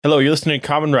Hello, you're listening to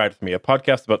Common Ride with me, a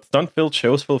podcast about stunt-filled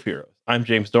shows full of heroes. I'm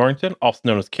James Dorrington, also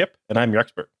known as Kip, and I'm your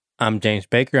expert. I'm James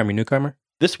Baker. I'm your newcomer.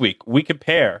 This week, we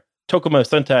compare Tokuma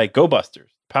Sentai Go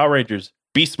Busters, Power Rangers,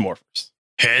 Beast Morphers.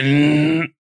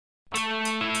 Henshin!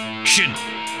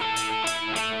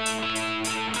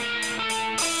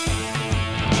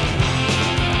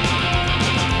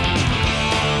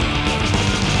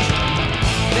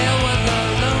 There was a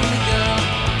lonely girl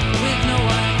with no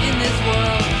one in this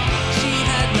world. She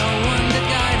had no one to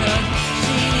guide her.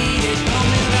 She needed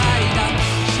Kamen Rider.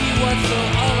 She was so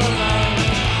all alone.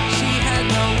 She had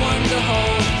no one to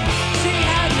hold. She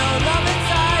had no love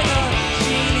inside her.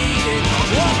 She needed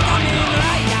Kamen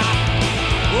Rider.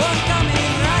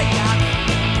 Kamen Rider.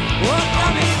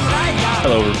 Kamen Rider.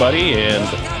 Hello, everybody, and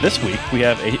this week we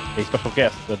have a special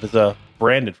guest. That is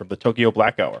Brandon from the Tokyo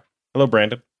Black Hour. Hello,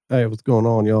 Brandon. Hey, what's going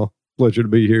on, y'all? Pleasure to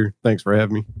be here. Thanks for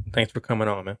having me. Thanks for coming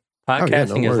on, man. yeah, no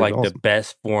Podcasting is worries. like the Awesome.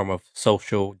 best form of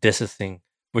social distancing,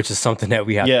 which is something that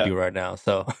we have Yeah. to do right now.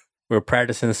 So we're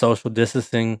practicing social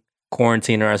distancing,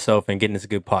 quarantining ourselves, and getting this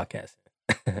good podcasting.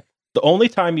 The only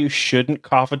time you shouldn't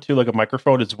cough into like a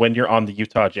microphone is when you're on the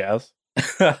Utah Jazz.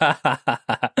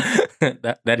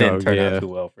 that didn't Oh, turn yeah. out too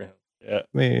well for him.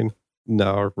 Man,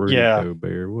 no, Rudy Yeah.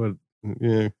 Gobert. What?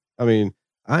 Yeah. I mean,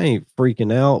 I ain't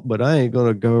freaking out, but I ain't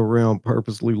gonna go around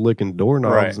purposely licking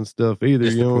doorknobs Right. and stuff either.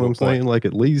 Just You to know what prove I'm a point. saying? Like,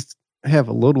 at least have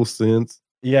a little sense.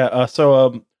 Yeah,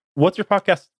 so what's your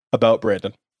podcast about,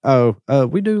 Brandon? Oh,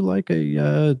 we do like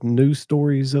a news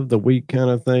stories of the week kind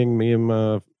of thing. Me and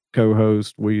my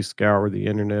co-host, we scour the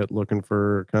internet looking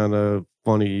for kind of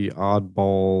funny,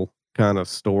 oddball kind of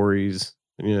stories,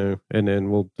 and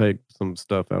then we'll take some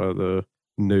stuff out of the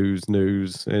news,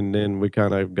 and then we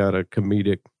kind of got a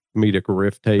comedic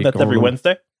riff take. That's on every them.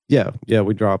 Wednesday? Yeah,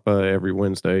 we drop every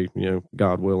Wednesday.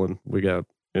 God willing,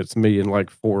 it's me and like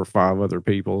 4 or 5 other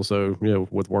people. So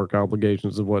with work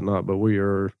obligations and whatnot, but we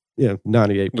are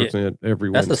 98%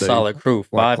 every That's Wednesday. a solid crew.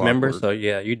 like 5 members. clockwork. So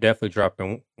yeah, you definitely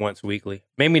dropping once weekly.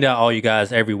 Maybe not all you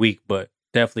guys every week, but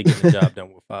definitely get the job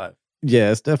done with 5.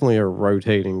 Yeah, it's definitely a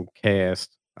rotating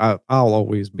cast. I'll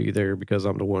always be there because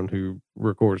I'm the one who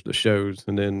records the shows,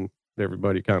 and then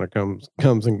everybody kind of comes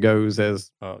and goes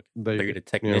as Oh, they figured a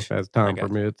technician. as time got you.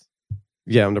 permits.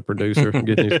 Yeah, I'm the producer,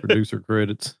 getting these producer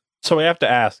credits. So I have to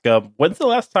ask, when's the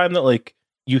last time that like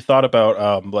you thought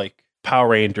about like Power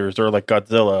Rangers or like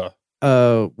Godzilla?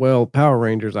 Well, Power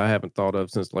Rangers I haven't thought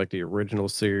of since like the original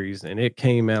series, and it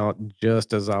came out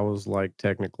just as I was like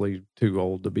technically too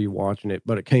old to be watching it,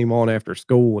 but it came on after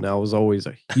school, and I was always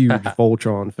a huge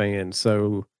Voltron fan,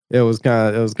 so it was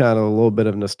kind of a little bit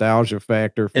of nostalgia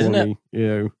factor for Isn't it-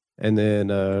 me, And then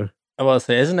I was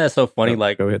say, isn't that so funny? Oh,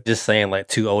 Like go ahead. just saying, like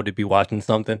too old to be watching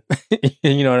something.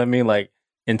 You know what I mean? Like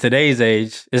in today's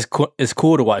age, it's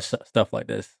cool to watch stuff like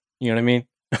this. You know what I mean?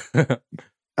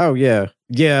 Oh yeah.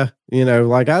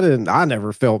 Like I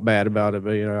never felt bad about it,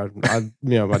 but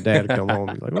my dad would come home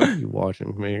and be like, "What are you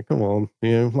watching, man? Come on."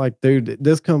 Like, dude,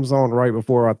 this comes on right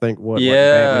before I think like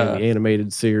Batman the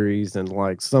animated series and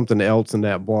like something else in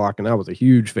that block, and I was a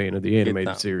huge fan of the animated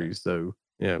time, series. So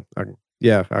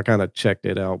I kind of checked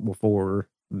it out before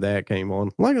that came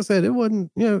on. Like I said, it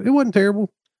wasn't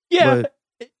terrible. Yeah, But,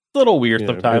 it's a little weird you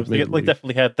know, sometimes. it It, like made-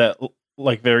 definitely had that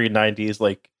like very 90s,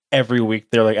 like every week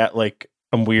they're like at like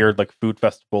some weird like food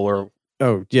festival or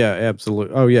Oh yeah,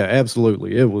 absolutely. Oh yeah,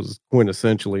 absolutely. It was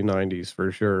quintessentially 90s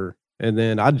for sure. And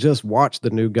then I just watched the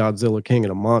new Godzilla King of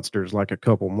the Monsters like a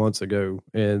couple months ago,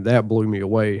 and that blew me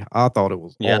away. I thought it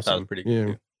was Yeah, I awesome. thought it was pretty good.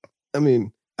 too. I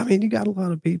mean, you got a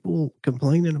lot of people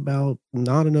complaining about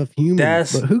not enough humans,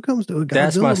 That's- but who comes to a Godzilla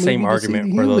That's my same movie to see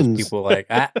argument the for those humans? people. Like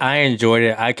I enjoyed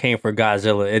it. I came for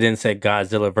Godzilla. It didn't say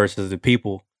Godzilla versus the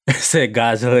people. It said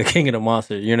Godzilla King of the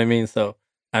Monsters. You know what I mean? So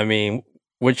I mean,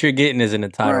 what you're getting is in the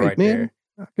title right man. there.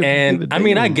 I couldn't give And a I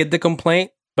mean, I damn. get the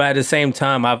complaint, but at the same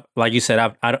time, like you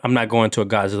said, I'm not going to a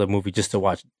Godzilla movie just to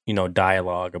watch,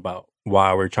 dialogue about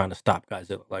why we're trying to stop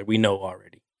Godzilla. Like we know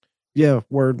already. Yeah,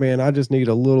 word, man. I just need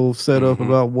a little setup Mhm.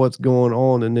 about what's going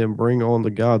on and then bring on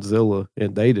the Godzilla.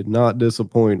 And they did not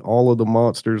disappoint. All of the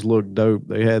monsters looked dope.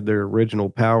 They had their original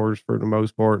powers for the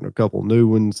most part and a couple new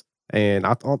ones. And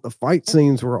I thought the fight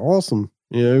scenes were awesome.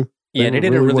 Yeah, they were did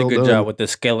a really really well good done. job with the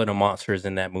skeleton monsters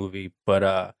in that movie. But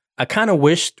I kind of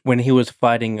wished when he was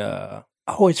fighting. I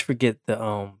always forget the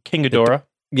King Ghidorah.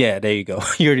 Yeah, there you go.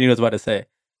 You already knew what I was about to say.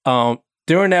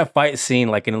 During that fight scene,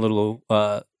 like in a little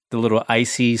the little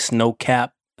icy snow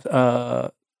cap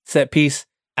set piece,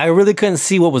 I really couldn't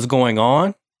see what was going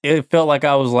on. It felt like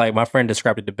I was like, my friend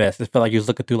described it the best. It felt like you was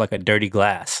looking through like a dirty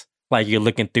glass. Like you're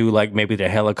looking through like maybe the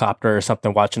helicopter or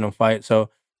something watching them fight. So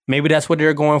maybe that's what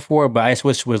they're going for, but I just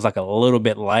wish it was like a little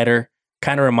bit lighter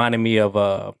kind of reminded me of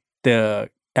the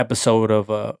episode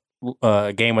of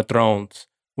Game of Thrones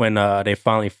when they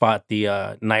finally fought the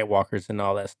Nightwalkers and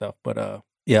all that stuff. But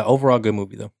yeah, overall good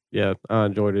movie though. Yeah, I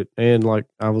enjoyed it. And like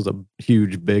I was a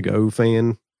huge Big O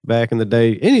fan back in the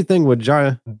day. Anything with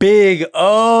giant Big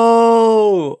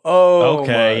O. Oh,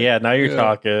 Okay, my yeah, now you're God.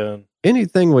 talking.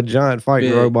 anything with giant fighting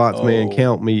Big robots, man, O.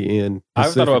 count me in.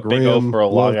 I've thought about Big O Rim, for a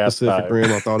love long-ass Pacific time.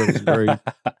 Rim. I thought it was great.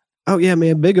 Oh yeah,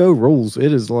 man, Big O rules.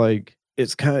 It is like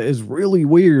it's really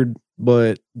weird,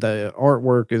 but the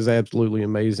artwork is absolutely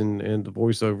amazing, and the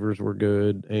voiceovers were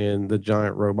good, and the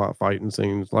giant robot fighting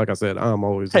scenes. Like I said, I'm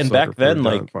always a And back sucker for a then,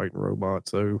 giant like- fighting robot.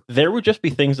 So There would just be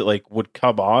things that like would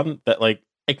come on that like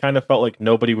it kind of felt like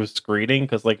nobody was screening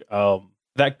because like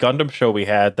that Gundam show we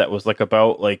had that was like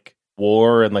about like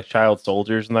war and like child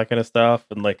soldiers and that kind of stuff,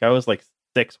 and like I was like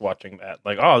 6 watching that,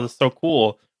 like, oh, this is so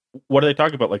cool. What are they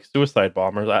talking about? Like suicide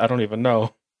bombers? I don't even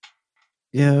know.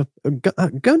 yeah,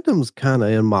 Gundam's kind of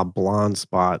in my blind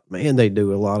spot. Man, they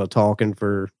do a lot of talking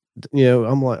for.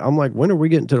 I'm like, when are we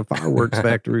getting to the fireworks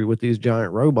factory with these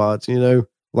giant robots?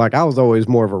 Like I was always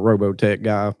more of a Robotech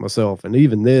guy myself, and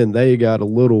even then they got a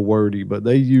little wordy, but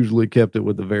they usually kept it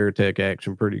with the Veritech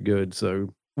action pretty good.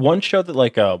 So One show that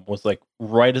like was like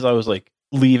right as I was like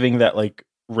leaving that like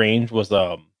range was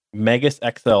Megas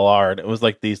XLR, and it was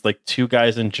like these like 2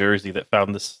 guys in Jersey that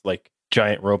found this like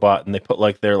giant robot, and they put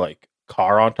like their like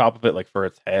car on top of it like for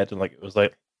its head, and like it was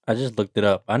like, I just looked it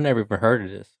up. I never even heard of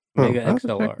this. huh, Mega I'll have to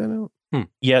check XLR. that out.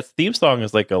 yeah, its theme song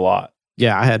is like a lot.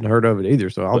 Yeah, I hadn't heard of it either,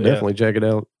 so I'll But, yeah. definitely check it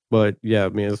out. But yeah, I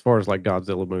mean, as far as like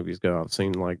Godzilla movies go, I've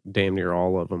seen like damn near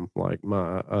all of them. Like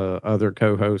my other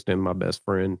co-host and my best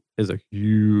friend is a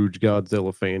huge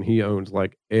Godzilla fan. He owns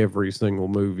like every single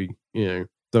movie,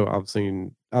 So I've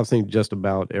seen just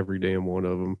about every damn one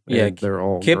of them. Yeah, and they're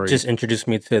all Kip great. just introduced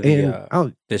me to the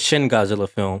And the Shin Godzilla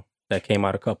film that came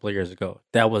out a couple of years ago.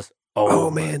 That was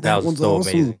man, that was one's so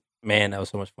awesome. amazing. Man, that was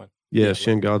so much fun. yeah,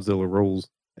 Shin Godzilla rules.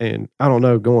 And I don't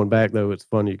know, going back though, it's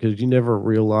funny because you never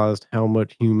realized how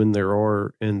much human there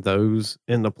are in those,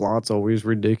 and the plot's always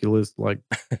ridiculous. Like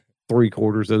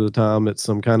 3/4 of the time, it's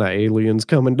some kind of aliens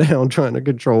coming down trying to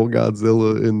control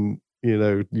Godzilla, and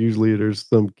usually there's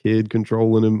some kid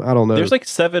controlling him. I don't know. There's like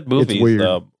 7 movies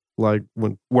weird. Like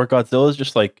when where Godzilla's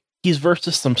just like he's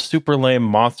versus some super lame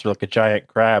monster like a giant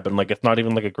crab, and like it's not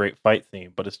even like a great fight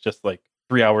scene, but it's just like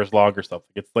 3 hours long or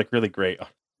something. It's like really great.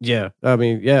 yeah, I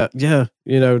mean, yeah,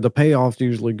 the payoff's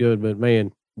usually good, but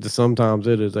man, sometimes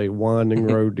it is a winding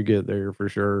road to get there for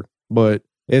sure. But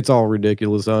it's all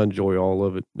ridiculous. I enjoy all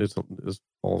of it. It's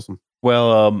awesome.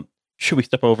 Well, should we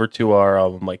step over to our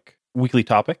like weekly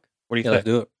topic? What do you Yeah, let's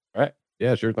say? do it.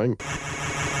 Yeah, sure thing.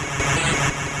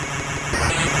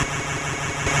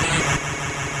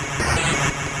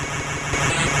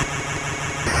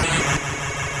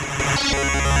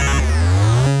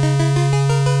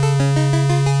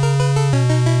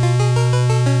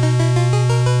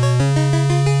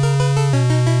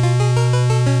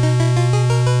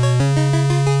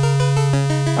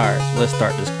 All right, so let's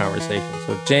start this conversation.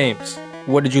 So, James,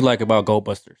 what did you like about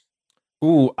Goldbusters?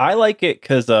 Ooh, I like it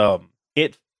because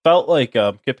it felt like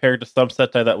compared to some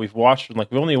Sentai that we've watched, and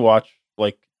like we only watched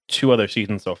like 2 other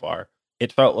seasons so far.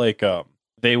 It felt like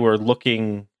they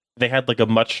had like a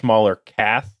much smaller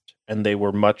cast, and they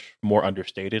were much more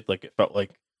understated. Like it felt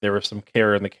like there was some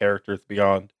care in the characters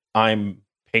beyond I'm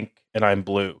pink and I'm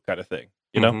blue kind of thing.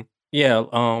 You know? Mhm. Yeah,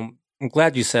 I'm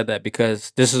glad you said that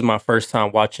because this is my first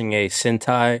time watching a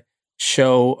Sentai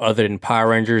show other than Power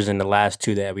Rangers and the last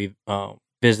 2 that we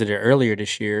visited earlier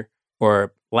this year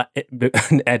or at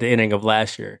the ending of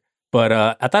last year. But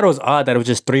I thought it was odd that it was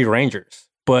just 3 Rangers,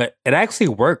 but it actually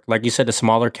worked. Like you said, the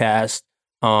smaller cast,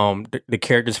 the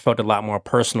characters felt a lot more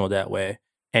personal that way.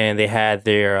 And they had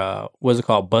their, what's it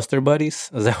called? Buster Buddies?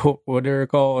 Is that what they're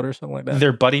called or something like that?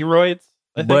 They're buddy roids.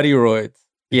 I think. Buddy roids.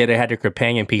 Yeah, they had their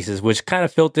companion pieces, which kind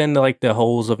of filled in like the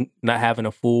holes of not having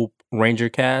a full Ranger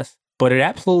cast. But it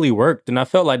absolutely worked, and I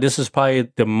felt like this is probably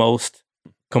the most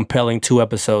compelling 2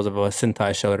 episodes of a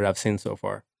Sentai show that I've seen so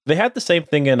far. They had the same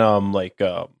thing in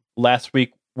last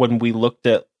week when we looked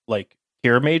at like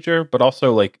Hero Major, but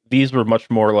also like these were much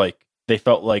more like they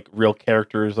felt like real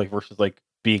characters, like versus like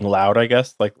being loud, I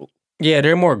guess. Like Yeah,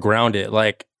 they're more grounded,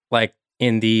 like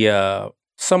in the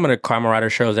some of the Kamen Rider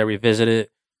shows that we visited,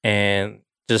 and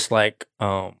just like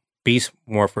Beast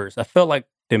Morphers. I felt like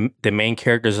the main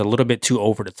character is a little bit too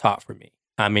over the top for me.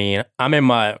 I mean, I'm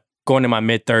going in my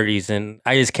mid-30s, and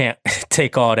I just can't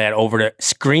take all that over the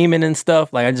screaming and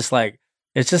stuff. Like I just like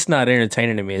it's just not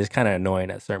entertaining to me. It's kind of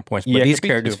annoying at certain points. But yeah, it these could be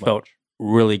characters too felt much.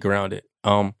 really grounded.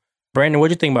 Brandon, what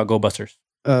do you think about Go Busters?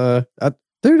 I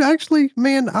Dude, actually,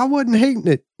 man, I wasn't hating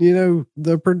it. You know,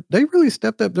 they really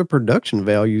stepped up the production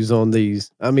values on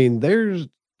these. I mean, there's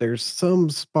some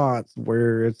spots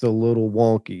where it's a little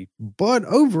wonky, but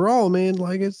overall, man,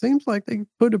 like it seems like they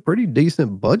put a pretty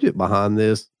decent budget behind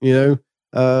this.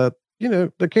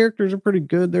 The characters are pretty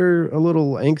good. They're a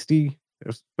little angsty,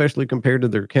 especially compared to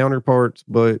their counterparts,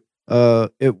 but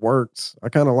it works. I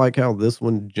kind of like how this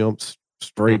one jumps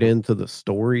straight into the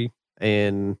story,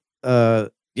 and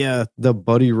yeah, the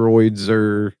buddy roids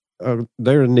are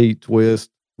they're a neat twist.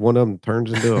 One of them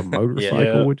turns into a motorcycle,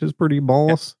 Yeah. which is pretty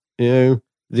boss.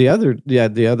 The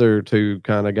other two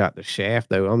kind of got the shaft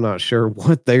though. I'm not sure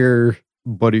what their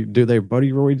buddy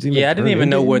roids even. Yeah, I didn't turn even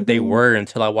know into what they anything? were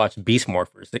until I watched Beast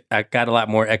Morphers. I got a lot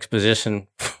more exposition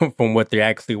from what they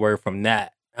actually were from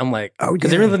that. I'm like, Oh,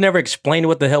 because they yeah. really never explained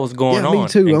what the hell was going Yeah, on. me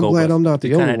too. in I'm glad Ghostbusters. I'm not the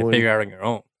You kinda only had one. to figure it out on your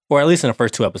own, or at least in the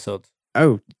first 2 episodes.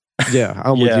 Oh, yeah,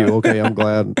 I'm with Yeah. you. Okay, I'm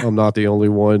glad I'm not the only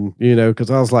one.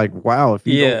 Because I was like, wow, if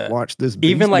you Yeah. don't watch this,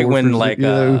 Even Beast like when Morphers,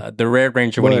 like the Red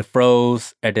Ranger when he What?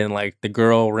 froze, and then like the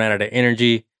girl ran out of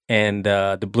energy, and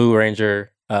the Blue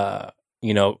Ranger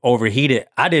overheated.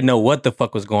 I didn't know what the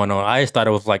fuck was going on. I just thought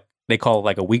it was like they call it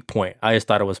like a weak point. I just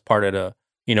thought it was part of the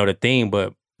theme,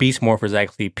 but Beast Morphers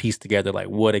actually pieced together like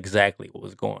what exactly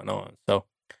was going on. So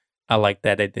I like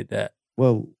that they did that.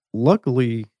 Well,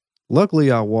 luckily,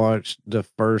 I watched the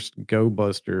first Go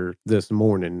Buster this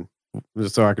morning,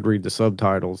 so I could read the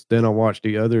subtitles. Then I watched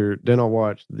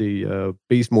the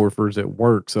Beast Morphers at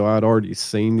work, so I'd already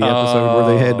seen the episode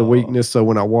where they had the Oh. weakness. So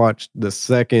when I watched the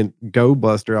second Go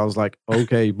Buster, I was like,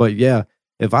 okay, but yeah,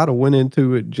 if I'd have went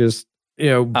into it just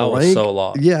I was blank, so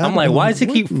lost. yeah, I'm I'd like, be why like, does he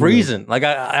what keep in the- freezing? Like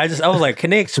I was like, can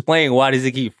they explain why does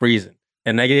he keep freezing?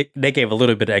 And they gave a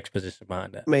little bit of exposition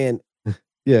behind that. man,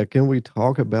 yeah, can we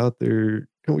talk about their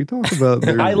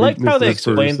I liked how they weaknesses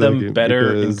for a explained them second?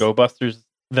 better in Because- Go Busters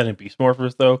than in Beast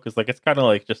Morphers, though, because like it's kind of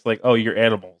like just like, oh, you're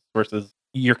animals versus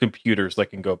your computers,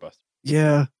 like in Go Busters.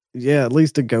 Yeah, at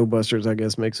least the Go Busters, I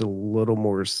guess, makes a little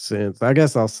more sense. I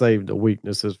guess I'll save the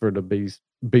weaknesses for the Beast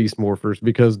Morphers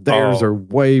because theirs Oh, are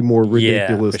way more Yeah,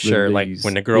 ridiculous for sure. than Like these,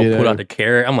 when the girl you pulled know? out the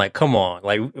carrot, I'm like, come on,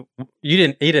 like he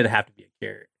didn't have to be a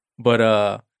carrot.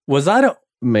 But was I the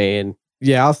Man,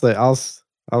 yeah,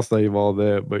 I'll save all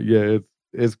that, but yeah,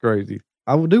 it's crazy.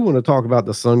 I do want to talk about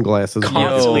the sunglasses Yo.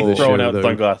 Constantly of the throwing show, out though,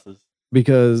 sunglasses.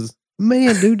 because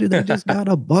man, dude, do they just got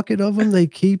a bucket of them they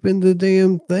keep in the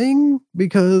damn thing?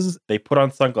 Because They put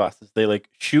on sunglasses. They like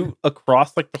shoot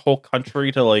across like the whole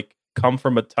country to like come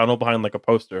from a tunnel behind like a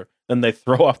poster. Then they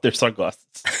throw off their sunglasses.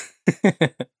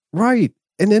 right.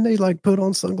 And then they like put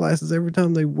on sunglasses every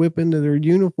time they whip into their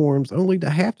uniforms, only to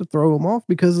have to throw them off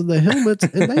because of the helmets.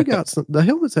 And they got the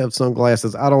helmets have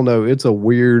sunglasses. I don't know. It's a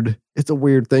weird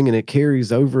thing, and it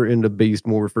carries over into Beast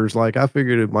Morphers. Like I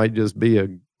figured it might just be a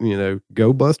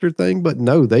Go Buster thing, but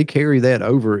no, they carry that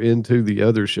over into the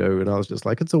other show. And I was just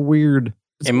like, it's a weird.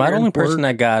 Am I the only person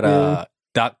that got Yeah.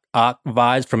 Doc Ock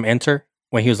vibes from Enter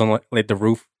when he was on like the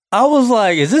roof? I was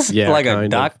like, is this Yeah, like a kind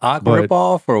of, Doc Ock but-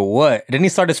 ripoff or what? And then he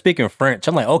started speaking French.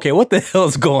 I'm like, okay, what the hell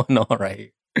is going on right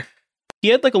here? He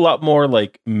had like a lot more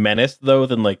like menace though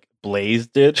than like Blaze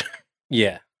did.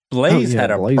 Yeah. Blaze yeah,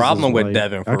 had a Blaze problem is with like-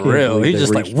 Devin I for can't real. believe He's they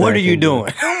just like, reached what are back you into-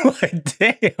 doing? I'm like,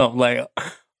 damn, like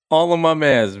all of my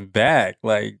man's back.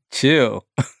 Like, chill.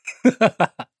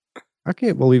 I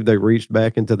can't believe they reached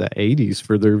back into the 80s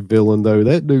for their villain, though.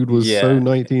 That dude was so Yeah.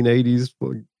 1980s.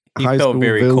 He High felt school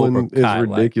very villain Cobra is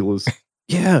Kai-like. ridiculous.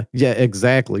 Yeah,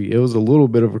 exactly. It was a little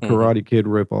bit of a Mhm. Karate Kid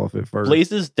ripoff at first.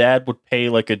 Blaze's dad would pay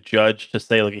like a judge to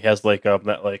say like he has like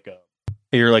that like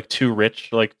you're like too rich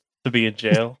like to be in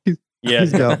jail. Yeah,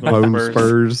 He's got bone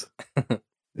spurs.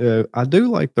 Yeah, I do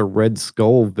like the Red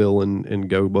Skull villain in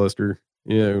Go Buster.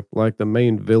 Like the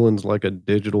main villain's like a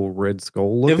digital Red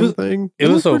Skull looking was- thing. It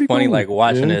was looked so pretty funny, cool. like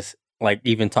watching Yeah. this, like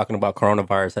even talking about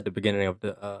coronavirus at the beginning of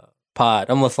the pod.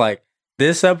 I'm just like,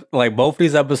 like both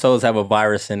these episodes have a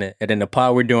virus in it, and then the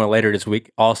pod we're doing later this week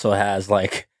also has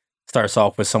like starts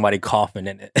off with somebody coughing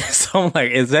in it. So I'm like,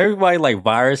 is everybody like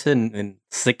virus and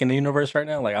sick in the universe right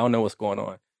now? Like I don't know what's going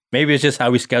on. Maybe it's just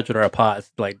how we scheduled our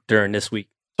pods like during this week.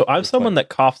 So I'm It's someone funny. that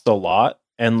coughs a lot,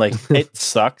 and like it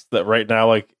sucks that right now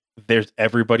like there's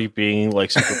everybody being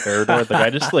like super paranoid. Like I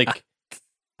just like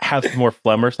have more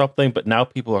phlegm or something, but now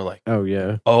people are like, Oh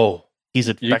yeah. oh, he's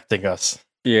infecting us.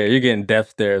 Yeah, you're getting death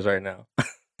stares right now.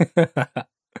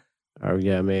 Oh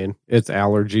yeah, man. It's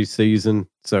allergy season.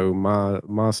 So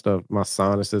my stuff, my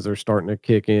sinuses are starting to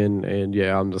kick in, and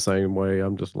yeah, I'm the same way.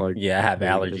 I'm just like, Yeah, I have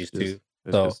man, allergies it's too. just-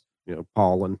 It's So- just,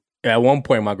 pollen. At one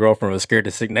point, my girlfriend was scared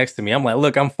to sit next to me. I'm like,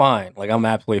 look, I'm fine. Like, I'm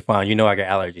absolutely fine. You know, I got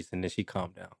allergies. And then she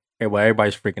calmed down.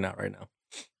 Everybody's freaking out right now.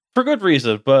 for good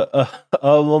reason. But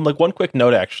like one quick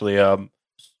note actually.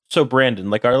 So Brandon,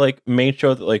 like our like main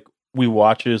show that like we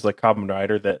watch is like Kamen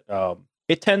Rider. That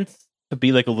it tends to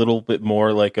be like a little bit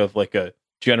more like of like a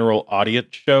general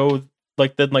audience show,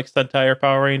 like than like Sentai or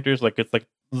Power Rangers. Like it's like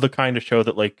the kind of show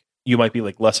that like you might be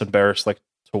like less embarrassed like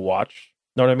to watch.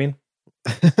 Know what I mean?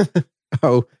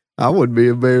 Oh, I wouldn't be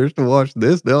embarrassed to watch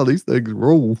this now. These things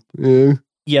roll. Yeah.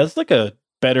 Yeah, it's like a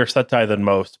better Sentai than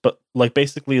most, but like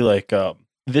basically like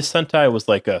this Sentai was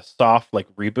like a soft like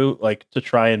reboot, like to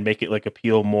try and make it like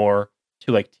appeal more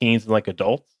to like teens and like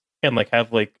adults, and like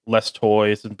have like less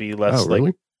toys and be less Oh, really?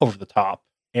 like over the top.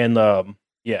 And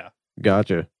yeah.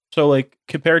 Gotcha. So like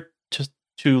compared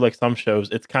to like some shows,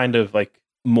 it's kind of like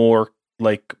more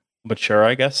like mature,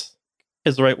 I guess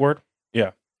is the right word.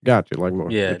 Yeah. Gotcha. Like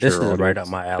more. Yeah, this is right up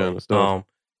my alley. Kind of stuff.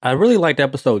 I really liked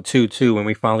episode 2 too when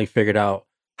we finally figured out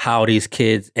how these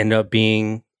kids end up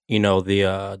being, you know,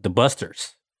 the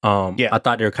Busters. Yeah. I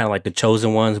thought they were kind of like the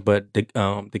chosen ones, but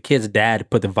the kid's dad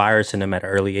put the virus in them at an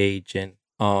early age and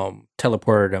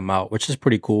teleported them out, which is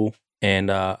pretty cool.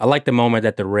 And I like the moment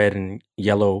that the red and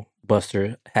yellow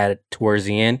Buster had towards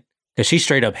the end because she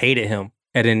straight up hated him,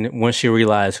 and then once she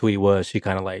realized who he was, she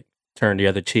kind of like turned the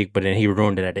other cheek. But then he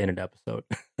ruined it at the end of the episode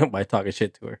by talking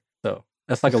shit to her. So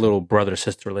that's like a little brother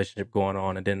sister relationship going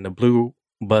on. And then the blue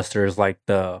Buster is like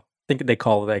I think they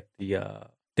call it like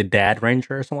the Dad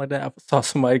Ranger or something like that. I saw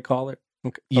somebody call it.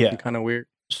 Yeah. Kind of weird.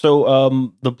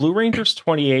 So the Blue Ranger's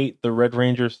 28, the Red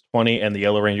Ranger's 20, and the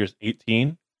Yellow Ranger's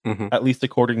 18. Mhm. At least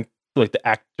according to like the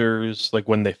actors, like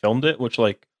when they filmed it, which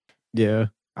like Yeah.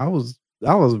 I was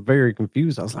very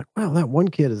confused. I was like, wow, that one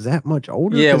kid is that much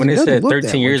older? Yeah, 'Cause when he they doesn't said look that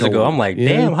 13 years much ago, older. I'm like, Yeah.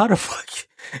 damn, how the fuck?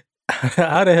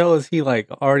 How the hell is he like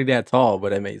already that tall?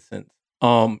 But it made sense.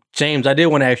 James, I did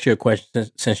want to ask you a question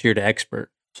since you're the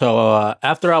expert. So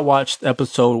after I watched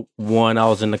episode 1, I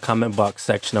was in the comment box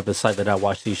section of the site that I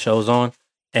watch these shows on,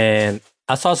 and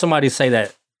I saw somebody say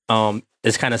that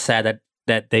it's kind of sad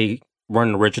that they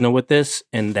weren't original with this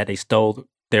and that they stole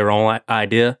their own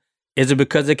idea. Is it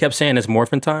because they kept saying it's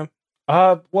morphin time,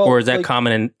 well, or is that like,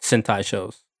 common in Sentai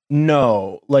shows?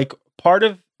 no, like part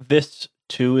of this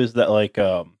too is that like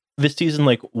this season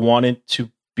like wanted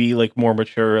to be like more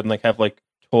mature and like have like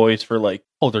toys for like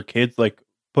older kids, like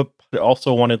but it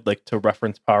also wanted like to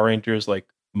reference Power Rangers like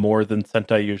more than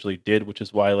Sentai usually did, which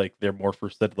is why like their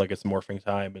morphers said like it's morphing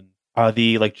time. And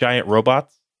the like giant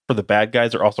robots for the bad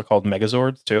guys are also called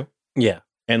Megazords too. Yeah.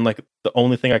 And like the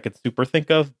only thing I could super think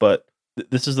of, but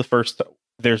this is the first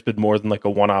there's been more than like a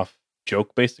one-off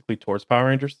joke basically towards Power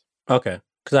Rangers. Okay.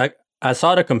 Because I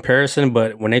saw the comparison,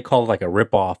 but when they call it like a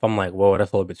ripoff, I'm like, whoa,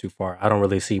 that's a little bit too far. I don't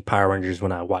really see Power Rangers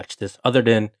when I watch this, other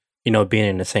than, you know, being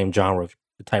in the same genre of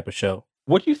the type of show.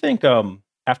 What do you think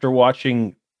after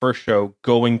watching first show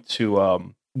going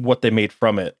to what they made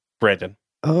from it, Brandon?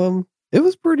 It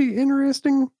was pretty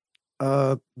interesting.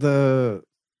 The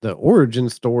origin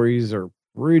stories are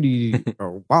pretty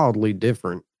are wildly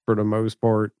different for the most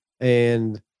part.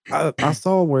 And I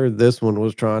saw where this one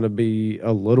was trying to be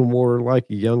a little more like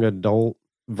a young adult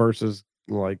versus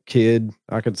like kid.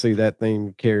 I could see that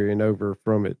theme carrying over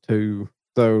from it too.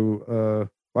 So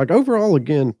like overall,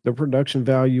 again, the production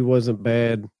value wasn't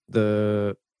bad.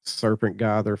 The serpent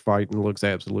guy they're fighting looks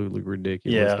absolutely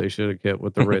ridiculous. Yeah. They should have kept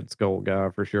with the Red Skull guy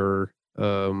for sure.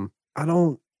 I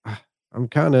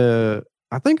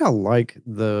think I like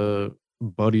the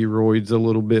Buddy Roids a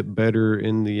little bit better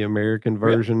in the American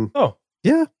version. Oh,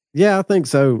 Yeah, I think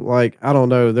so. Like, I don't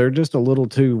know. They're just a little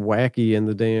too wacky in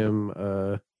the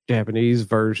damn Japanese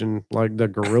version. Like the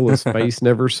gorilla's face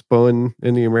never spun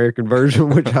in the American version,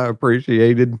 which I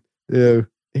appreciated. Yeah,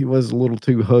 he was a little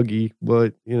too huggy,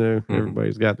 but you know,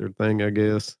 everybody's got their thing, I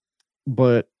guess.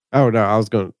 But oh no, I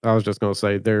was just gonna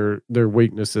say their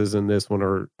weaknesses in this one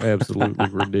are absolutely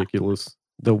ridiculous.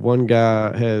 The one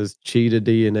guy has cheetah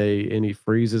DNA and he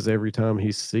freezes every time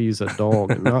he sees a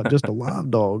dog, and not just a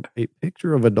live dog, a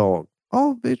picture of a dog.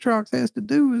 All Vitrox has to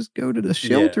do is go to the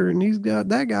shelter and he's got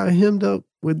that guy hemmed up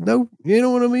with no, you know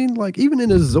what I mean? Like even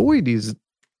in a Zoid, he's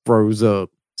froze up.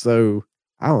 So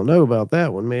I don't know about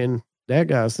that one, man. That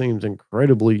guy seems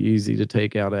incredibly easy to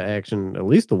take out of action. At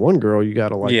least the one girl, you got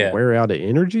to like wear out of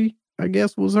energy, I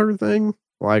guess was her thing.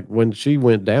 Like when she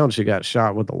went down, she got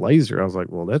shot with a laser. I was like,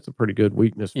 well, that's a pretty good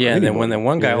weakness. Yeah, and then when the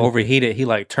one guy overheated, he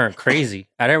like turned crazy.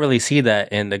 I didn't really see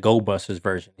that in the Goldbusters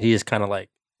version. He just kind of like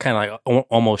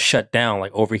almost shut down,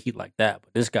 like overheat like that.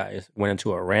 But this guy went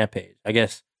into a rampage. I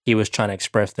guess he was trying to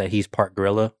express that he's part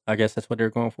gorilla. I guess that's what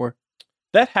they're going for.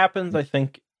 That happens, I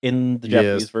think, in the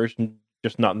Japanese version,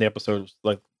 just not in the episodes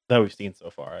like that we've seen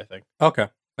so far. I think. Okay,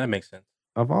 that makes sense.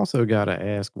 I've also got to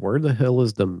ask, where the hell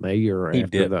is the mayor He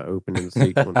after dipped. the opening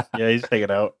sequence? Yeah, he's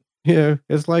taking out. Yeah,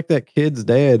 it's like that kid's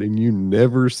dad, and you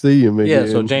never see him again.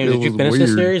 Yeah. So James, It did you was finish this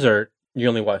weird. series, or you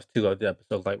only watched 2 of the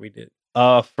episodes like we did?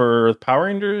 For Power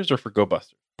Rangers or for Go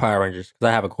Busters? Power Rangers. Because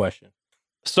I have a question.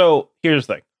 So here's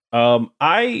the thing.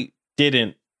 I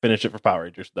didn't finish it for Power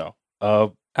Rangers though.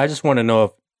 I just want to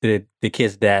know if the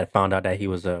kid's dad found out that he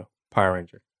was a Power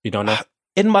Ranger. You don't know?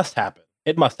 It must happen.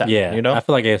 It must happen. Yeah. You know. I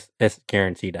feel like it's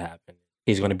guaranteed to happen.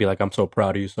 He's going to be like, I'm so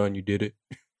proud of you, son. You did it.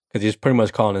 Because he's pretty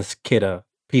much calling this kid a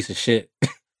piece of shit.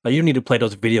 Like, you don't need to play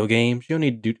those video games. You don't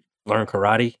need to learn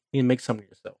karate. You need to make something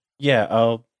yourself.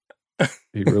 Yeah.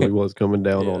 He really was coming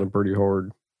down Yeah. on him pretty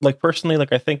hard. Like personally,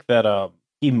 like I think that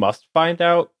he must find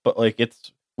out, but like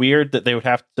it's weird that they would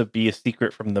have to be a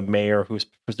secret from the mayor who's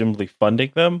presumably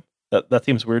funding them. That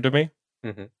seems weird to me.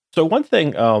 Mhm. So one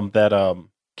thing that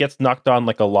gets knocked on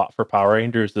like a lot for Power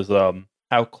Rangers is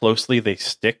how closely they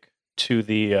stick to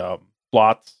the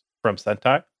plots from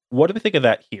Sentai. What do we think of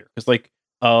that here? Because like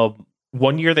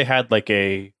one year they had like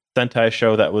a Sentai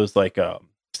show that was like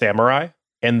samurai,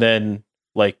 and then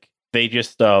like they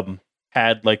just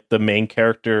had like the main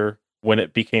character when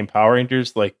it became Power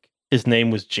Rangers, like his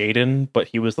name was Jaden, but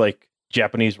he was like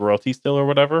Japanese royalty still or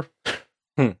whatever.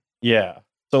 Yeah.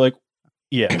 So like,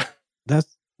 yeah.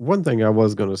 That's one thing I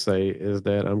was going to say is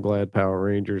that I'm glad Power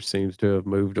Rangers seems to have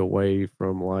moved away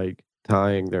from like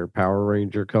tying their Power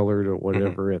Ranger color to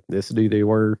whatever ethnicity they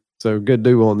were. So good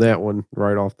do on that one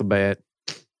right off the bat.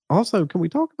 Also, can we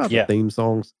talk about Yeah. the theme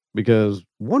songs? Because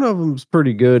one of them's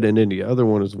pretty good and then the other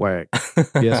one is whack.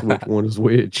 Guess which one is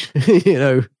which? You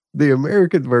know, the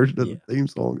American version of Yeah. the theme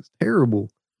song is terrible.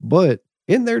 But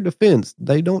in their defense,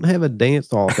 they don't have a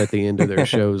dance off at the end of their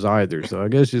shows either. So I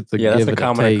guess it's a Yeah, give that's a and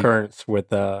common take. occurrence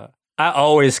with I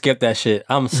always skip that shit.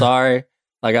 I'm sorry.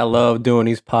 Like, I love doing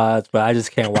these pods, but I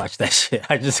just can't watch that shit.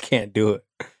 I just can't do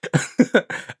it.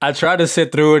 I try to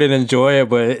sit through it and enjoy it,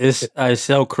 but it's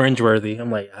so cringeworthy. I'm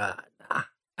like, nah.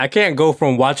 I can't go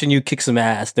from watching you kick some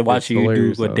ass to watching you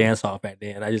hilarious, do a though. dance off at the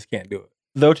end. I just can't do it.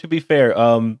 Though to be fair,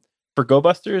 for Go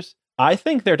Busters, I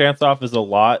think their dance off is a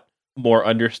lot more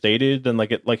understated than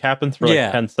like it like happens for like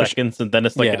Yeah, 10 for seconds and then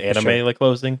it's like Yeah, an for anime sure. like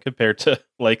closing compared to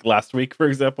like last week, for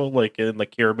example, like in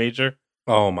like Kira Major.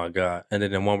 Oh my god! And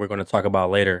then the one we're going to talk about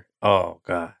later. Oh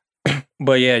god!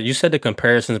 But yeah, you said the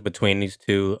comparisons between these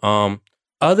two.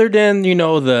 Other than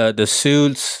the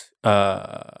suits,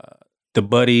 the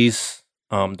buddies,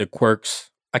 the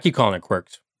quirks. I keep calling it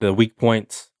quirks. The weak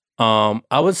points. I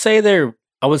would say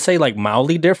like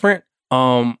mildly different.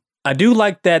 I do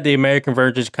like that the American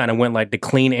versions kind of went like the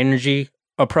clean energy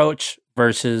approach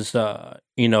versus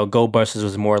Go Busters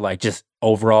was more like just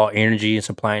overall energy and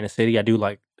supplying the city. I do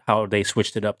like how they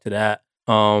switched it up to that.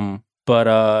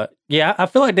 But yeah, I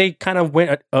feel like they kind of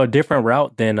went a different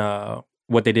route than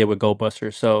what they did with Go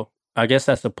Busters. So I guess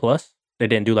that's a plus. They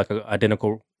didn't do like an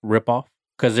identical ripoff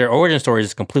because their origin story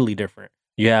is completely different.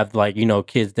 You have like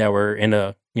kids that were in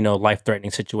a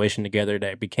life-threatening situation together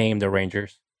that became the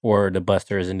Rangers or the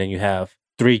Busters, and then you have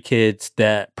 3 kids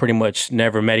that pretty much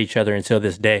never met each other until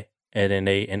this day, and then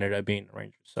they ended up being the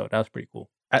Rangers. So that was pretty cool.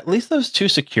 At least those 2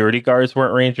 security guards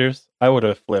weren't Rangers. I would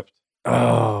have flipped.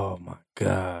 Oh my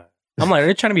god! I'm like,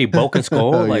 they're trying to be Bulk and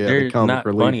Skull. Oh, Like yeah, the they're comic not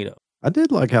relief. funny though. I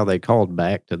did like how they called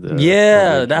back to the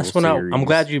Yeah, that's original when I'm series.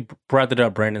 glad you brought it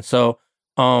up, Brandon. So,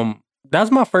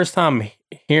 that's my first time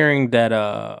hearing that.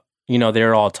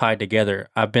 They're all tied together.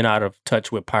 I've been out of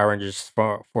touch with Power Rangers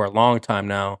for a long time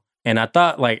now, and I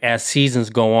thought like as seasons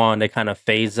go on, they kind of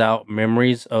phase out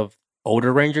memories of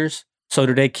older Rangers. So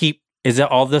do they keep? Is it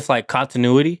all this like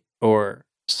continuity or?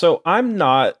 So I'm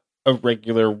not a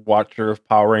regular watcher of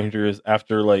Power Rangers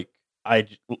after like I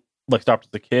like stopped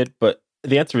as a kid, but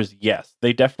the answer is yes.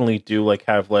 They definitely do like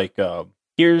have like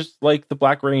here's like the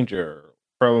Black Ranger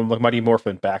from like Mighty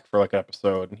Morphin back for like an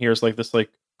episode, and here's like this like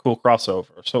cool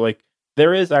crossover. So like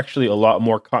there is actually a lot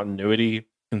more continuity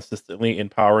consistently in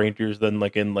Power Rangers than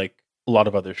like in like a lot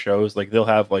of other shows. Like they'll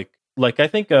have like I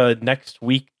think next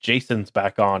week Jason's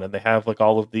back on, and they have like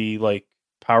all of the like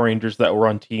Power Rangers that were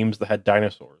on teams that had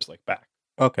dinosaurs like back.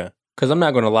 Okay. Because I'm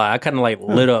not going to lie, I kind of like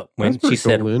lit up when that's pretty she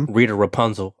said cool, then. Rita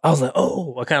Rapunzel. I was like,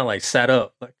 oh, I kind of like sat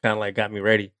up, like kind of like got me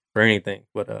ready for anything.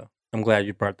 But I'm glad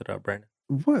you brought that up, Brandon.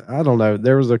 What I don't know.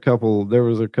 There was a couple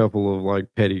of like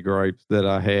petty gripes that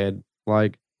I had.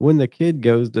 Like when the kid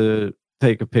goes to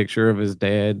take a picture of his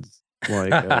dad's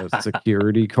like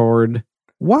security card.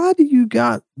 Why do you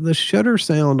got the shutter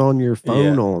sound on your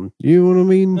phone Yeah. on? You know what I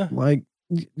mean? Yeah. Like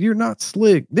you're not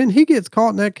slick. Then he gets caught,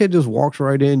 and that kid just walks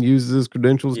right in, uses his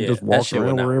credentials, Yeah, and just that walks shit would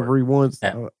around not wherever work. he wants.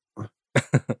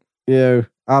 Yeah.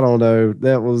 I don't know.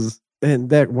 That was and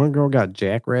that one girl got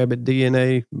jackrabbit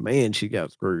DNA. Man, she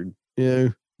got screwed. You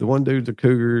know, the one dude's a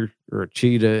cougar or a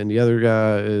cheetah, and the other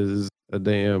guy is a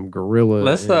damn gorilla.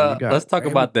 Let's and you got talk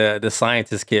rabbit- about the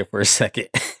scientist kid for a second.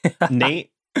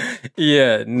 Nate,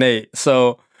 Yeah, Nate.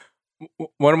 So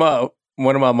one of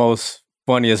my most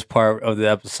funniest part of the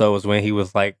episode was when he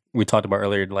was like, we talked about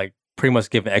earlier, like pretty much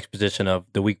giving exposition of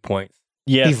the weak points.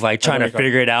 yeah, He's like trying to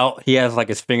figure it out. He has like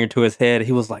his finger to his head.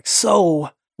 He was like, so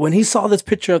when he saw this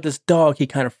picture of this dog, he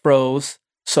kind of froze.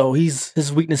 So his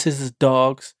weaknesses is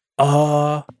dogs.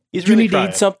 He's You really need to trying.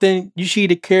 eat something. You should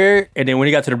eat a carrot. And then when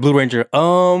he got to the Blue Ranger,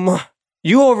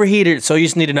 you overheated, so you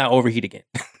just need to not overheat again.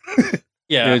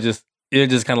 Yeah, It was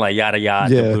just kind of like yada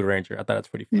yada. Yeah. The Blue Ranger. I thought that's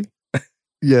pretty funny.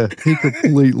 Yeah, he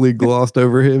completely glossed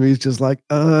over him. He's just like,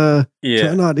 try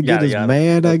not to get yada, as yada.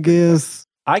 mad, I guess.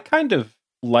 I kind of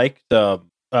liked the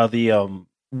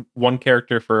one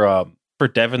character for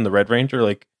Devin the Red Ranger.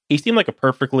 Like he seemed like a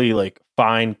perfectly like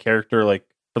fine character, like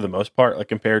for the most part, like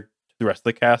compared to the rest of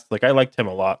the cast. Like I liked him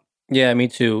a lot. Yeah, me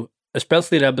too.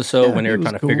 Especially the episode Yeah, when they he were was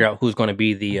trying to cool. figure out who's going to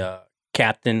be the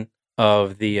captain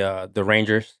of the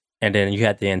Rangers, and then you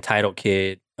had the entitled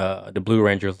kid, the Blue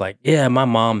Ranger, was like, "Yeah, my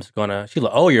mom's gonna." She's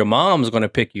like, "Oh, your mom's gonna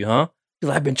pick you, huh?" She's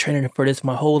like, "I've been training for this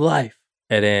my whole life."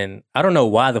 And then I don't know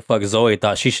why the fuck Zoe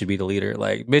thought she should be the leader.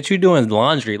 Like, bitch, you doing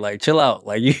laundry? Like, chill out.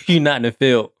 Like, you not in the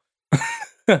field.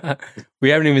 We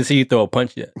haven't even seen you throw a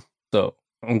punch yet. So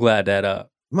I'm glad that.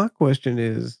 My question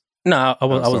is, No, I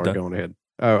was sorry, done. going ahead.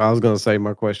 Oh, I was going to say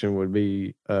my question would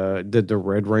be, did the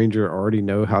Red Ranger already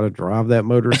know how to drive that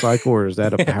motorcycle, or is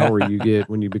that a power you get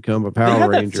when you become a They Power had that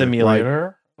Ranger?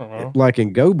 simulator. I don't know. Like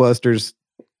in Go Busters.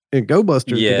 In Go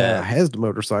Busters, the Yeah. guy has the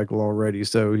motorcycle already,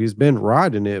 so he's been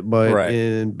riding it. But Right.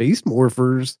 in Beast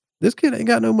Morphers, this kid ain't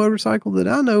got no motorcycle that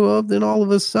I know of. Then all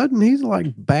of a sudden, he's like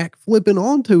back flipping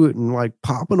onto it and like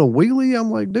popping a wheelie.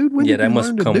 I'm like, dude, when Yeah, did that you must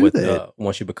learn to come do with that?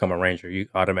 once you become a ranger, you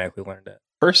automatically learn that.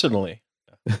 Personally,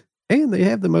 And they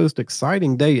have the most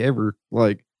exciting day ever.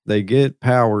 Like they get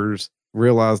powers,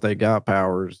 realize they got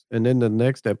powers, and then the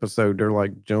next episode they're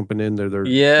like jumping into their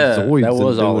Yeah, Zoids that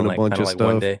was and all doing in a like bunch kind of of like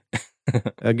one stuff.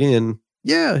 day. Again,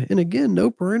 yeah, and again,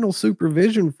 no parental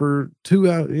supervision for two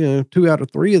out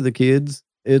of three of the kids.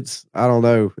 It's I don't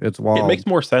know, it's wild. it makes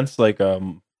more sense. Like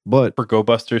but for Go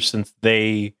Busters, since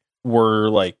they were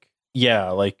like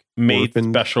made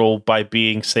Orphaned. special by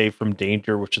being saved from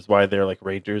danger, which is why they're like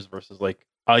rangers versus like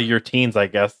your teens, I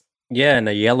guess. Yeah, and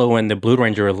the yellow and the blue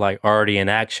ranger were like already in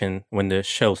action when the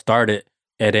show started.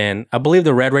 And then I believe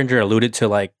the red ranger alluded to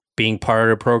like being part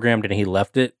of the program, then he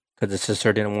left it because his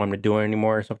sister didn't want him to do it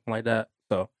anymore or something like that.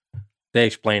 So they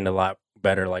explained a lot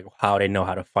better like how they know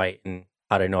how to fight and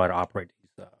how they know how to operate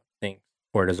these things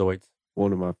for the Zoids.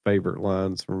 one of my favorite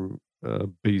lines from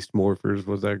Beast Morphers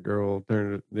was that girl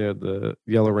the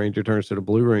Yellow Ranger turns to the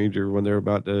Blue Ranger when they're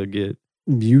about to get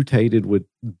mutated with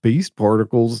beast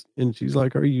particles, and she's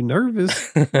like, "Are you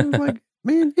nervous?" I was like,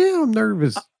 "Man, yeah, I'm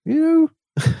nervous. You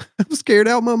know, I'm scared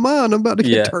out of my mind. I'm about to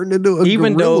get Yeah. turned into a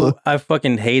Even gorilla." though I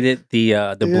fucking hated the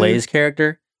Yeah. Blaze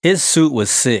character, his suit was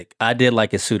sick. I did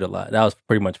like his suit a lot. That was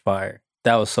pretty much fire.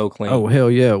 That was so clean. Oh hell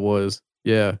yeah, it was.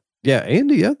 Yeah, and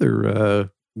the other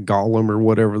Gollum or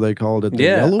whatever they called it. The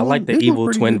Yeah, yellow I like one, the it looked evil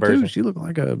pretty twin good, too. version. She looked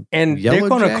like a And Yellow they're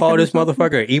gonna Jacket call or this something?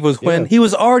 motherfucker Evil's twin. Yeah. He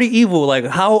was already evil. Like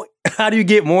how do you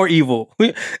get more evil?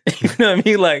 You know what I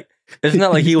mean? Like it's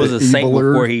not like he was a He's the saint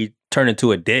eviler. before he turned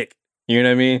into a dick. You know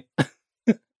what I mean?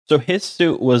 So his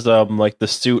suit was like the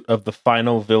suit of the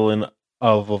final villain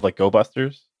of like Go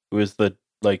Busters, who is the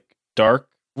like dark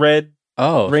red.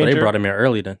 Oh, so they Ranger. brought him in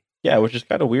early then. Yeah, which is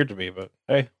kind of weird to me, but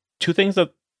hey. Two things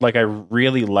that like I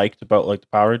really liked about like the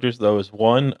Power Rangers though is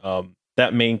one,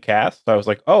 that main cast. I was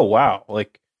like, oh wow,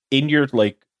 like in your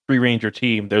like 3-Ranger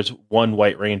team, there's one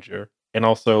White Ranger, and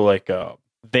also like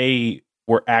they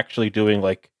were actually doing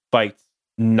like fights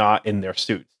not in their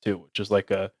suits too, which is like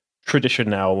a tradition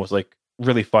now and was like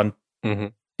really fun. Mm-hmm.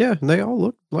 Yeah, and they all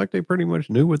looked like they pretty much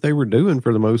knew what they were doing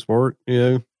for the most part. You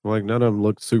know, like none of them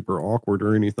looked super awkward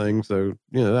or anything. So,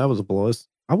 you know, that was a plus.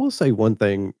 I will say one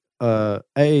thing.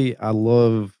 I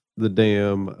love the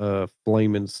damn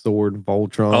flaming sword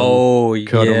Voltron. Oh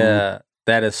cut 'em- yeah,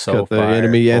 that is so cut the fire.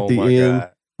 enemy at Oh the my end.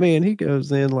 God. Man, he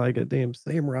goes in like a damn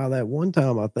samurai that one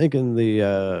time, I think in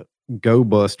the Go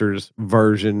Busters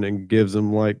version, and gives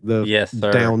him like the Yes,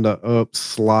 sir. down to up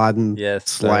sliding Yes,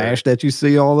 sir. slash that you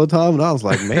see all the time. And I was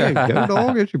like, man, go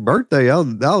dog, it's your birthday. I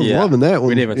was Yeah. loving that one.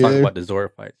 We didn't even talk Yeah. about the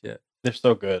Zord fights yet. They're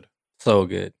so good. So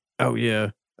good. Oh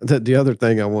yeah. The other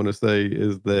thing I want to say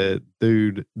is that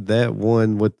dude, that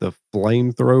one with the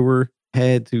flamethrower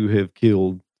had to have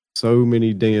killed so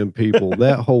many damn people.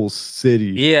 That whole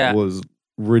city Yeah. was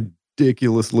ridiculous.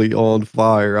 ridiculously on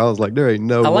fire. I was like, there ain't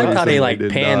no I way like how they somebody like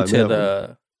didn't pan die in to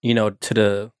that one. the to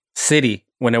the city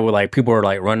when it were like people were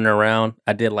like running around.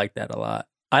 I did like that a lot.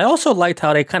 I also liked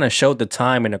how they kind of showed the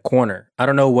time in the corner. I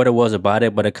don't know what it was about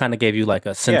it, but it kind of gave you like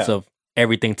a sense Yeah. of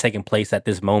everything taking place at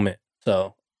this moment.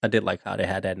 So I did like how they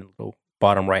had that in the little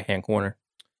bottom right hand corner.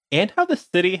 And how the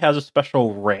city has a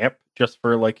special ramp just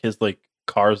for like his like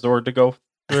car Zord to go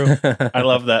through. I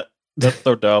love that. That's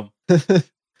so dumb.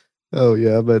 Oh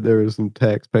yeah, I bet there was some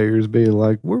taxpayers being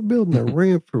like, "We're building a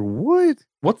ramp for what?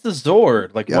 What's the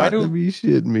Zord? Like, why Got to do be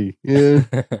shitting me?" Yeah.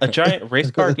 a giant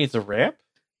race car needs a ramp?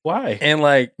 Why? And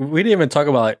like we didn't even talk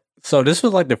about like, so this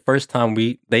was like the first time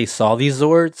they saw these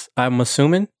Zords, I'm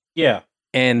assuming. Yeah.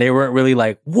 And they weren't really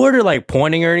like what are like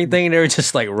pointing or anything. They were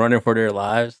just like running for their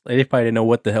lives. Like, they probably didn't know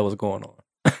what the hell was going on.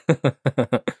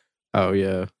 Oh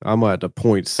yeah, I'm gonna have to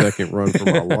point second run for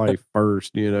my life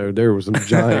first. You know, there was some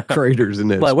giant craters in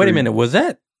that. Like, wait a street. minute, was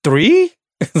that 3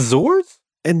 Zords?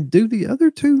 And do the other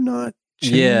two not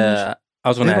change? Yeah, I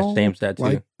was gonna at ask all? James that too.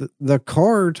 Like the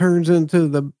car turns into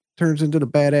the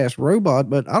badass robot,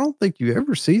 but I don't think you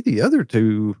ever see the other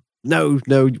two. No.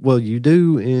 Well, you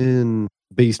do in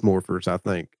Beast Morphers, I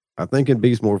think. I think in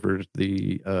Beast Morphers,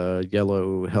 the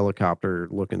yellow helicopter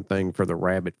looking thing for the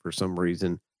rabbit for some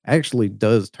reason actually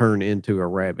does turn into a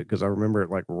rabbit because I remember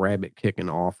it like rabbit kicking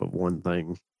off of one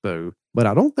thing. So, but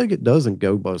I don't think it does in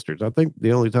Go Busters. I think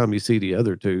the only time you see the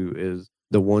other two is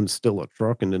the one's still a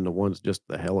truck and then the one's just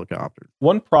the helicopter.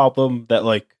 One problem that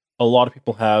like a lot of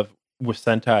people have with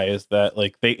Sentai is that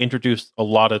like they introduce a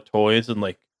lot of toys and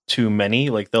like too many.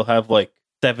 Like they'll have like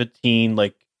 17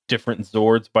 like different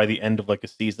Zords by the end of like a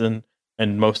season,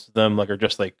 and most of them like are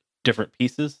just like different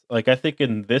pieces. Like I think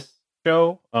in this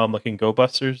show, like in Go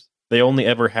Busters, they only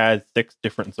ever had 6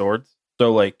 different Zords.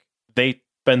 So like they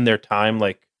spend their time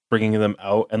like bringing them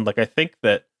out, and like I think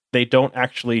that they don't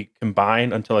actually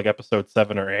combine until like episode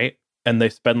 7 or 8, and they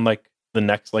spend like the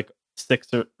next like 6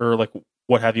 or like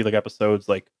what have you like episodes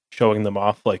like showing them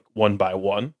off like one by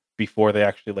one before they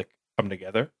actually like come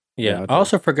together. Yeah, Yeah, I I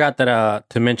also forgot that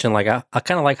to mention like I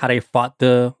kind of like how they fought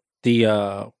the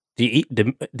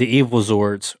evil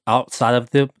Zords outside of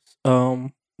the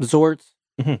Zords.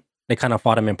 Mhm. They kind of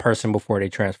fought them in person before they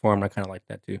transformed. I kind of like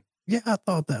that too. Yeah, I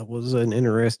thought that was an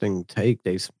interesting take.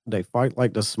 They fight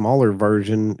like the smaller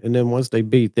version, and then once they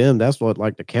beat them, that's what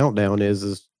like the countdown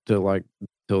is to like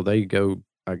till they go,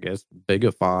 I guess,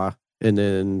 bigify and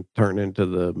then turn into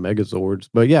the Megazords.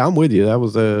 But yeah, I'm with you. That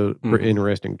was a pretty Mhm.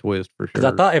 interesting twist for Because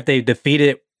sure. I thought if they defeat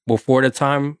it before the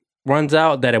time runs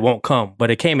out, that it won't come, but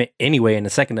it came anyway in the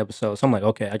second episode. So I'm like,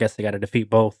 okay, I guess they got to defeat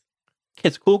both.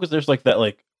 It's cool because there's like that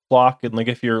like clock, and like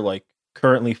if you're like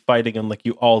currently fighting and like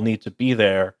you all need to be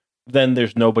there, then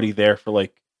there's nobody there for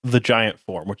like the giant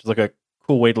form, which is like a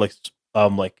cool way to like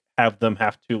have them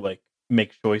have to like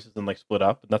make choices and like split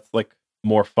up, and that's like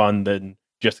more fun than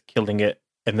just killing it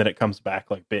and then it comes back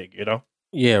like big, you know?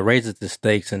 Yeah, it raises the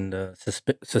stakes and the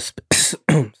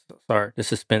the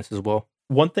suspense as well.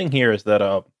 One thing here is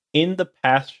that in the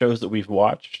past shows that we've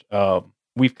watched,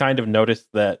 we've kind of noticed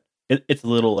that it's a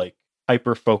little like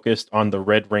hyper focused on the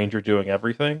Red Ranger doing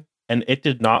everything, and it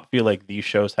did not feel like these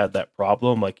shows had that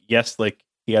problem. Like, yes, like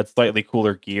he had slightly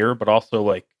cooler gear, but also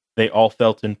like they all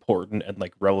felt important and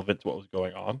like relevant to what was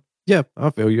going on. Yeah,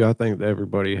 I feel you. I think that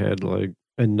everybody had like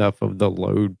enough of the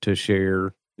load to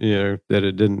share, you know, that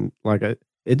it didn't like it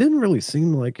didn't really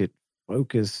seem like it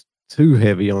focused too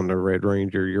heavy on the Red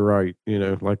Ranger. You're right. You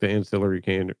know, like the ancillary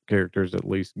characters at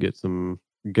least get an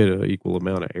equal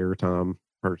amount of airtime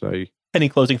per se. Any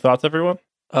closing thoughts, everyone?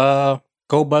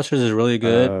 Go Busters is really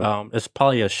good. Uh, It's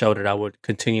probably a show that I would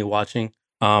continue watching.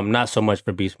 Not so much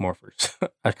for Beast Morphers.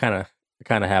 I kind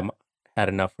of have had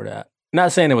enough for that.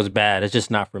 Not saying it was bad. It's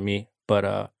just not for me.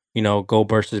 But Go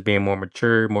Busters being more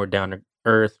mature, more down to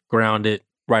earth, grounded,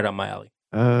 right up my alley.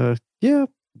 Yeah,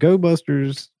 Go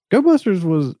Busters. Go Busters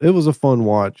was a fun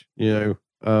watch, you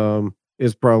know.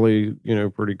 It's probably, you know,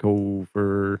 pretty cool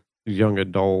for young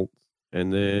adults.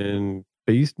 And then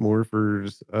Beast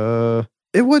Morphers,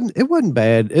 it wasn't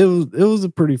bad. It was a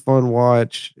pretty fun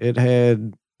watch. It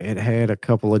had a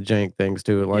couple of jank things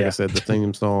to it. Like I Yeah. said, the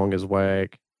theme song is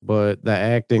whack, but the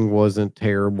acting wasn't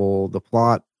terrible. The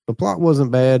plot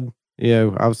wasn't bad. You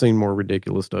know, I've seen more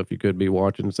ridiculous stuff you could be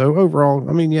watching. So overall,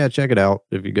 I mean, yeah, check it out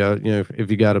if you got, you know, if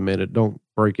you got a minute. Don't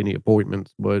break any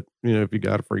appointments, but you know, if you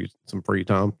got some free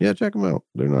time, yeah, check them out.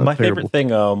 They're not My terrible. favorite thing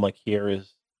like here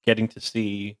is getting to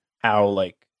see how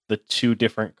like the two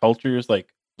different cultures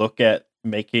like look at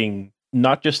making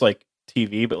not just like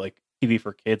TV but like TV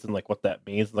for kids and like what that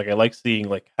means. Like I like seeing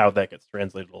like how that gets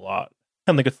translated a lot.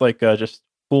 I think it's like just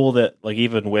cool that like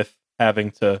even with having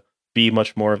to be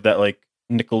much more of that like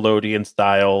Nickelodeon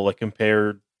style, like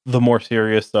compared the more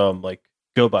serious like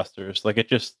Go Busters. Like it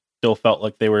just still felt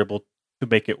like they were able to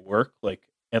make it work. Like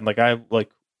and like I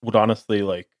like would honestly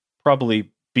like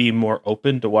probably be more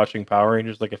open to watching Power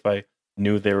Rangers like if I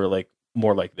knew they were like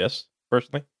more like this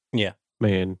personally.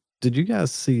 Man, did you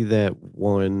guys see that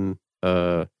one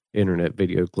internet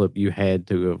video clip you had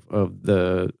to of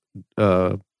the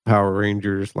Power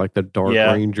Rangers, like the Dark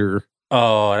Yeah. Ranger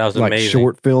Oh, that was like amazing.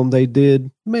 short film they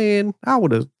did? Man, I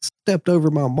would have stepped over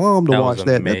my mom to That was watch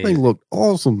that. That thing amazing. looked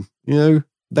awesome. You know,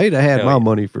 they'd have had Hell my yeah.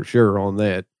 money for sure on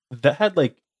that. That had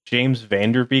like James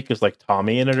Vanderbeek as like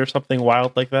Tommy in it or something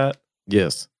wild like that.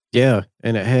 Yes. Yeah.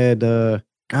 And it had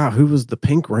God, who was the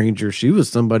Pink Ranger? She was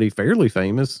somebody fairly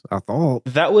famous, I thought.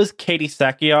 That was Katie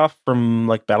Sackhoff from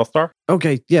like Battlestar.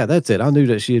 Okay, yeah, that's it. I knew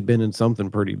that she had been in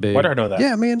something pretty big. Why did I know that?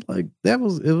 Yeah, man, like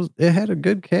it had a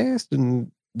good cast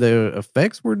and the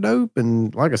effects were dope.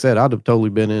 And like I said, I'd have totally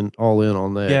been all in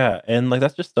on that. Yeah, and like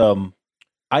that's just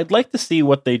I'd like to see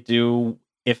what they do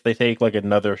if they take like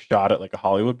another shot at like a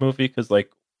Hollywood movie because like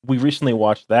we recently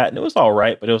watched that and it was all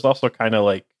right, but it was also kind of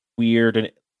like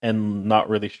weird and not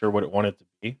really sure what it wanted to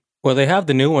be. Well, they have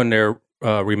the new one they're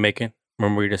remaking.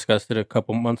 Remember we discussed it a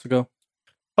couple months ago?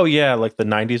 Oh yeah, like the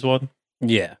 '90s one.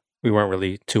 Yeah. We weren't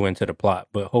really too into the plot,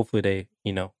 but hopefully they,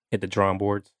 hit the drawing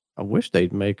boards. I wish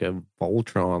they'd make a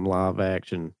Voltron live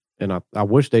action. And I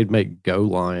wish they'd make Go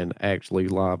Lion actually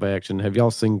live action. Have y'all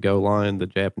seen Go Lion, the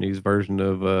Japanese version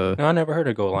of No, I never heard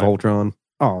of Go Line. Voltron?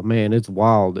 Oh man, it's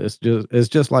wild. It's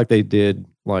just like they did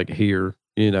like here,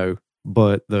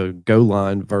 but the Go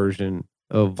Line version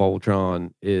of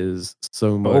Voltron is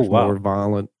so much wow. more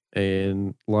violent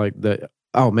and like the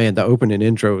opening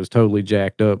intro is totally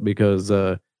jacked up because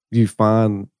you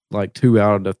find like 2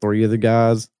 out of the 3 of the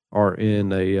guys are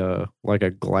in a like a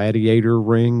gladiator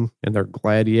ring and they're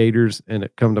gladiators and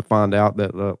it come to find out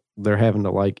that they're having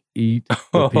to like eat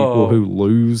the people who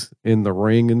lose in the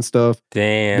ring and stuff.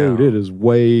 Damn. Dude, it is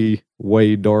way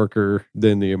darker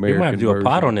than the We American might have to do a version.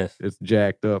 pod on this. It's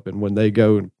jacked up and when they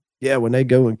go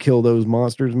and kill those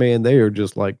monsters, man, they are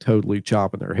just like totally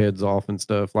chopping their heads off and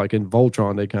stuff. Like in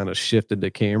Voltron, they kind of shifted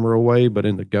the camera away, but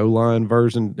in the Go Line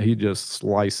version, he just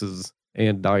slices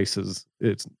and dices.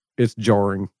 It's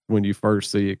jarring when you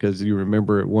first see it because you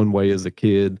remember it one way as a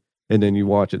kid, and then you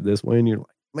watch it this way, and you're like,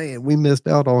 "Man, we missed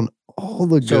out on all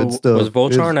the So good stuff." was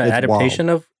Voltron an It's adaptation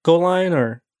wild. of Go Line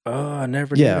or? Oh, I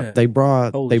never knew Yeah, that. they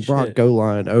brought Holy shit. Go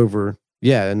Line over.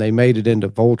 Yeah, and they made it into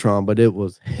Voltron, but it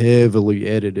was heavily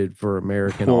edited for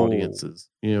American Oh. audiences.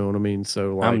 You know what I mean?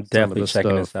 So like I'm some of definitely the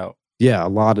checking stuff, this out. yeah, a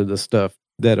lot of the stuff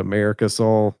that America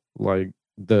saw, like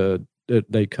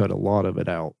they cut a lot of it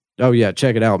out. Oh yeah,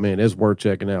 check it out, man. It's worth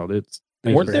checking out.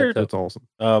 Weren't there That's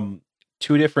awesome.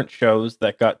 2 different shows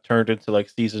that got turned into like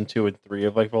season 2 and 3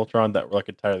 of like Voltron that were like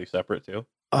entirely separate too?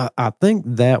 I think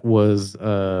that was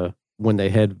when they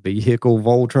had Vehicle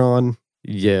Voltron.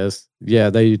 Yes.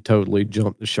 Yeah, they totally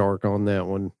jumped the shark on that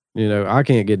one. I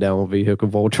can't get down with Vehicle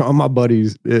Voltron. My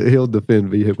buddy's, he'll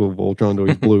defend Vehicle Voltron till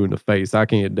he's blue in the face. I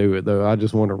can't do it, though. I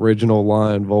just want original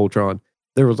Lion Voltron.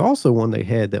 There was also one they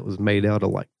had that was made out of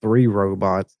like 3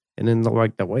 robots. And then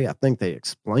the way I think they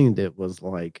explained it was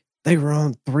like they were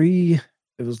on 3.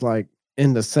 It was like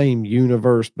in the same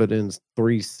universe, but in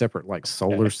 3 separate like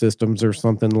solar systems or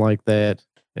something like that.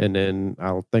 And then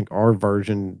I think our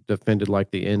version defended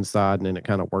like the inside and then it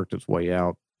kind of worked its way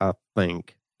out. I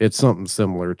think it's something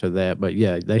similar to that. But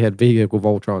yeah, they had Vehicle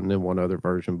Voltron and then one other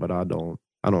version, but I don't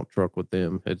truck with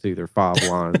them. It's either 5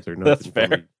 lines or nothing.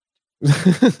 That's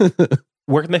for me.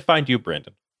 Where can they find you,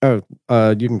 Brandon? You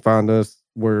can find us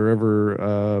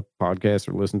wherever podcasts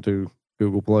are listened to.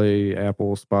 Google Play,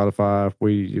 Apple, Spotify.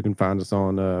 You can find us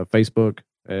on Facebook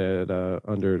at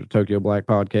under the Tokyo Black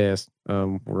Podcast.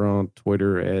 We're on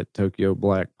Twitter at Tokyo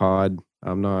Black Pod.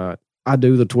 I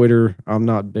do the Twitter. I'm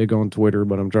not big on Twitter,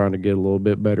 but I'm trying to get a little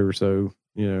bit better. So,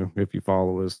 if you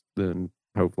follow us, then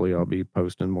hopefully I'll be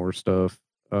posting more stuff.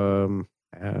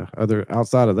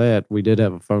 Outside of that, we did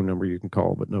have a phone number you can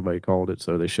call, but nobody called it,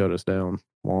 so they shut us down.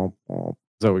 Womp, womp.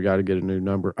 So we got to get a new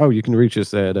number. Oh, you can reach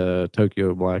us at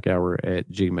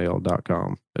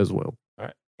TokyoBlackHour@gmail.com as well. All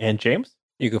right. And James?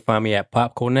 You can find me at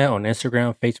PopCoolNet on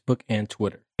Instagram, Facebook, and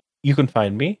Twitter. You can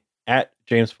find me at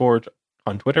James Forge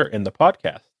on Twitter and the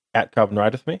podcast at Come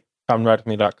Ride With Me,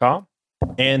 ComeRideWithMe.com.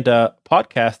 And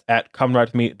podcast at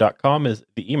ComeRideWithMe.com is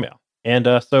the email. And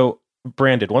so,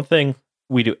 Brandon, one thing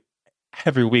we do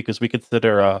every week is we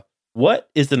consider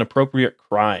what is an appropriate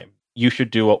crime you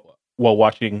should do while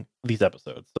watching these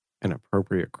episodes. An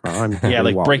appropriate crime. Yeah,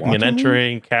 like while breaking and watching them?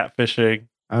 entering, catfishing.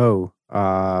 Oh,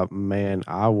 Man,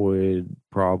 I would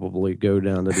probably go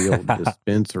down to the old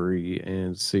dispensary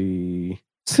and see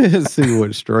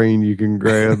what strain you can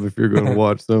grab if you're going to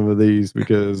watch some of these,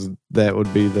 because that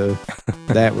would be the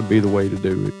way to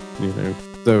do it, you know.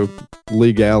 So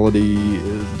legality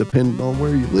is dependent on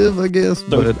where you live, I guess.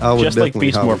 So but I would just like definitely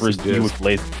Beast highly Morphers, you suggest- with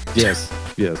laser.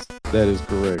 Yes, that is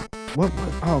correct.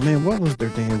 Oh man, what was their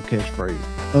damn catchphrase?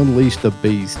 Unleash the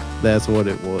beast. That's what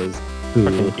it was.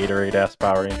 Fucking Gatorade ass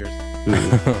Power Rangers.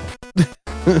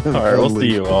 All right, we'll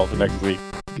see you all the next week.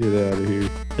 Get out of here.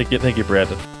 Thank you,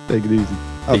 Brandon. Take it easy.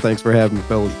 Oh, thanks for having me,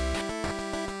 fellas.